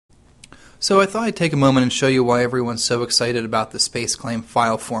So I thought I'd take a moment and show you why everyone's so excited about the SpaceClaim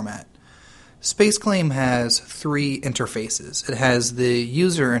file format. SpaceClaim has three interfaces. It has the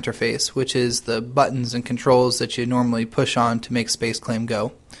user interface, which is the buttons and controls that you normally push on to make SpaceClaim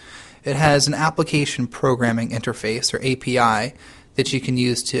go. It has an application programming interface, or API, that you can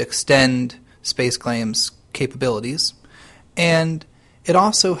use to extend SpaceClaim's capabilities. And it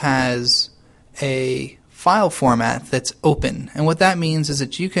also has a file format that's open, and what that means is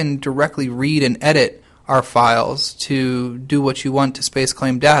that you can directly read and edit our files to do what you want to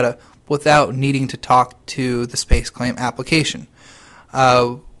SpaceClaim data without needing to talk to the SpaceClaim application,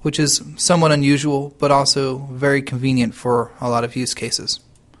 which is somewhat unusual but also very convenient for a lot of use cases.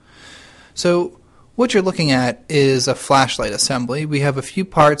 So what you're looking at is a flashlight assembly. We have a few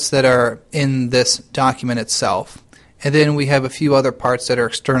parts that are in this document itself, and then we have a few other parts that are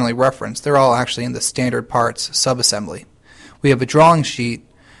externally referenced. They're all actually in the standard parts subassembly. We have a drawing sheet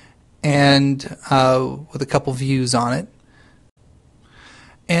and with a couple views on it.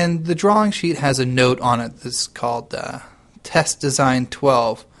 And the drawing sheet has a note on it that's called Test Design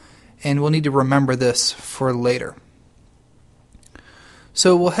 12, and we'll need to remember this for later.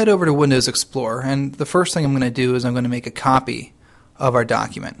 So we'll head over to Windows Explorer, and the first thing I'm going to do is I'm going to make a copy of our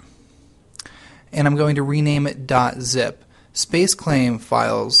document. And I'm going to rename it .zip. SpaceClaim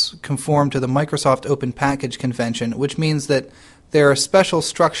files conform to the Microsoft Open Package Convention, which means that they're a special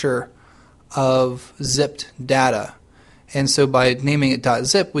structure of zipped data. And so by naming it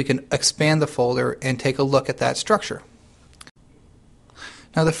 .zip, we can expand the folder and take a look at that structure.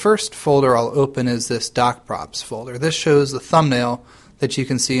 Now the first folder I'll open is this DocProps folder. This shows the thumbnail that you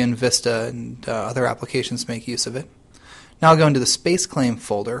can see in Vista, and other applications make use of it. Now I'll go into the SpaceClaim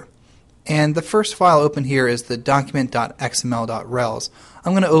folder. And the first file open here is the document.xml.rels.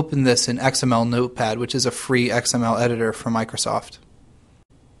 I'm going to open this in XML Notepad, which is a free XML editor from Microsoft.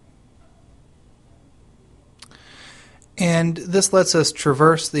 And this lets us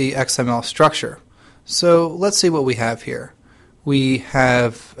traverse the XML structure. So let's see what we have here. We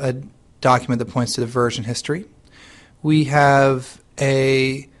have a document that points to the version history. We have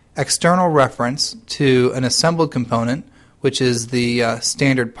an external reference to an assembled component, which is the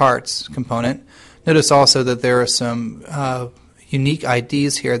standard parts component. Notice also that there are some unique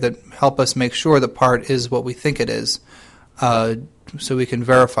IDs here that help us make sure the part is what we think it is, so we can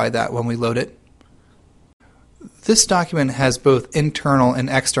verify that when we load it. This document has both internal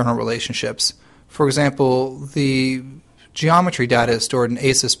and external relationships. For example, the geometry data is stored in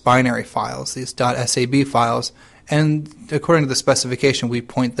ASUS binary files, these .sab files, and according to the specification we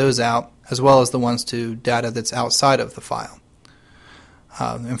point those out, as well as the ones to data that's outside of the file.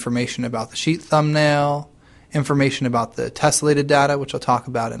 Information about the sheet thumbnail, information about the tessellated data, which I'll talk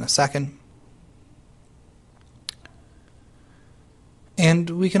about in a second. And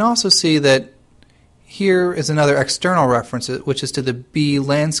we can also see that here is another external reference, which is to the B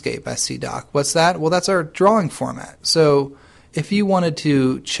landscape SCDoc. What's that? Well, that's our drawing format. So if you wanted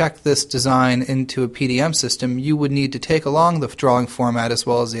to check this design into a PDM system, you would need to take along the drawing format as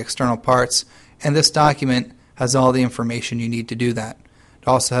well as the external parts, and this document has all the information you need to do that. It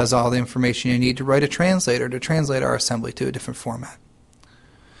also has all the information you need to write a translator to translate our assembly to a different format.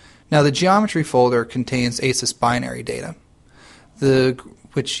 Now the geometry folder contains ASUS binary data,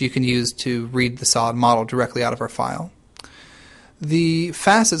 which you can use to read the solid model directly out of our file. The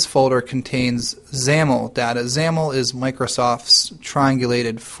facets folder contains XAML data. XAML is Microsoft's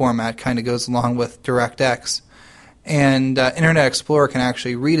triangulated format, kind of goes along with DirectX. And Internet Explorer can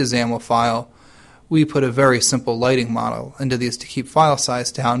actually read a XAML file. We put a very simple lighting model into these to keep file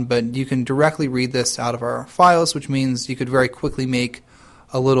size down, but you can directly read this out of our files, which means you could very quickly make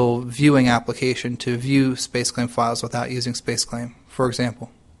a little viewing application to view SpaceClaim files without using SpaceClaim, for example.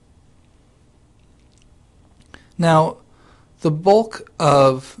 Now, the bulk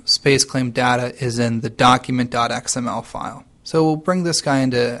of SpaceClaim data is in the document.xml file. So we'll bring this guy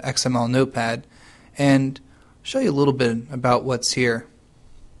into XML Notepad and show you a little bit about what's here.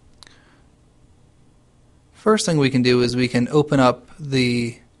 First thing we can do is we can open up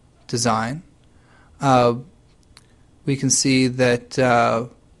the design. We can see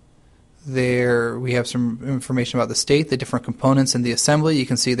that there we have some information about the state, the different components in the assembly. You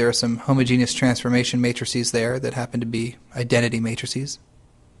can see there are some homogeneous transformation matrices there that happen to be identity matrices.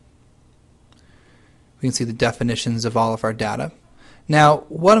 We can see the definitions of all of our data. Now,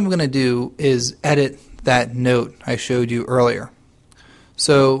 what I'm going to do is edit that note I showed you earlier.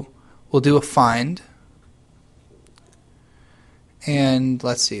 So we'll do a find. And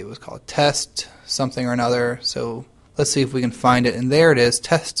let's see, it was called test something or another. So let's see if we can find it. And there it is,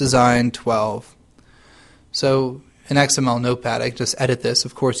 test design 12. So an XML notepad, I can just edit this.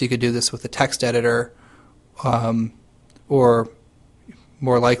 Of course, you could do this with a text editor or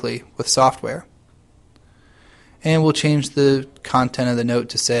more likely with software. And we'll change the content of the note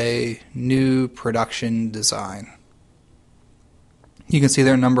to say new production design. You can see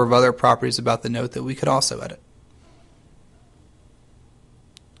there are a number of other properties about the note that we could also edit.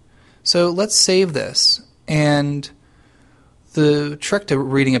 So let's save this, and the trick to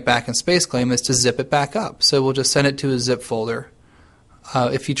reading it back in SpaceClaim is to zip it back up. So we'll just send it to a zip folder.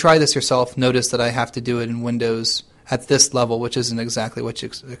 If you try this yourself, notice that I have to do it in Windows at this level, which isn't exactly what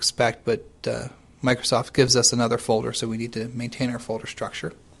you expect, but Microsoft gives us another folder, so we need to maintain our folder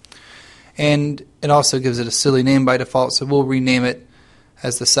structure. And it also gives it a silly name by default, so we'll rename it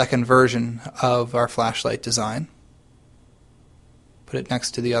as the second version of our flashlight design. Put it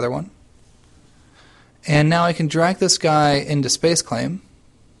next to the other one. And now I can drag this guy into SpaceClaim.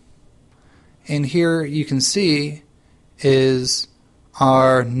 And here you can see is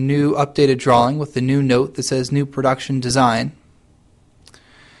our new updated drawing with the new note that says new production design.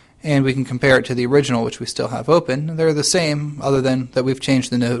 And we can compare it to the original, which we still have open. They're the same, other than that we've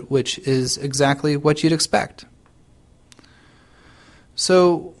changed the note, which is exactly what you'd expect.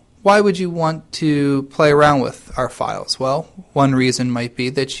 So why would you want to play around with our files? Well, one reason might be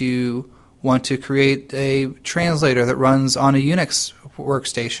that you want to create a translator that runs on a Unix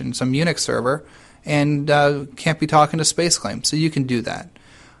workstation, some Unix server, and can't be talking to SpaceClaim. So you can do that.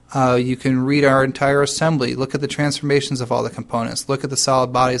 You can read our entire assembly, look at the transformations of all the components, look at the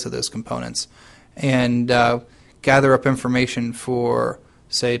solid bodies of those components, and gather up information for,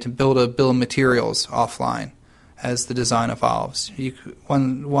 say, to build a bill of materials offline as the design evolves.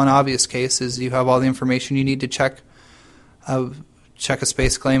 One obvious case is you have all the information you need to check a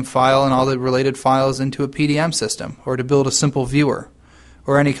SpaceClaim file and all the related files into a PDM system, or to build a simple viewer,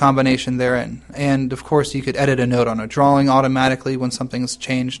 or any combination therein. And of course you could edit a note on a drawing automatically when something's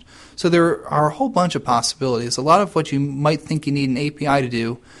changed. So there are a whole bunch of possibilities. A lot of what you might think you need an API to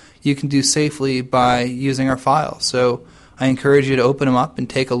do, you can do safely by using our files. So I encourage you to open them up and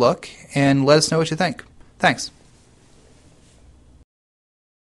take a look and let us know what you think. Thanks.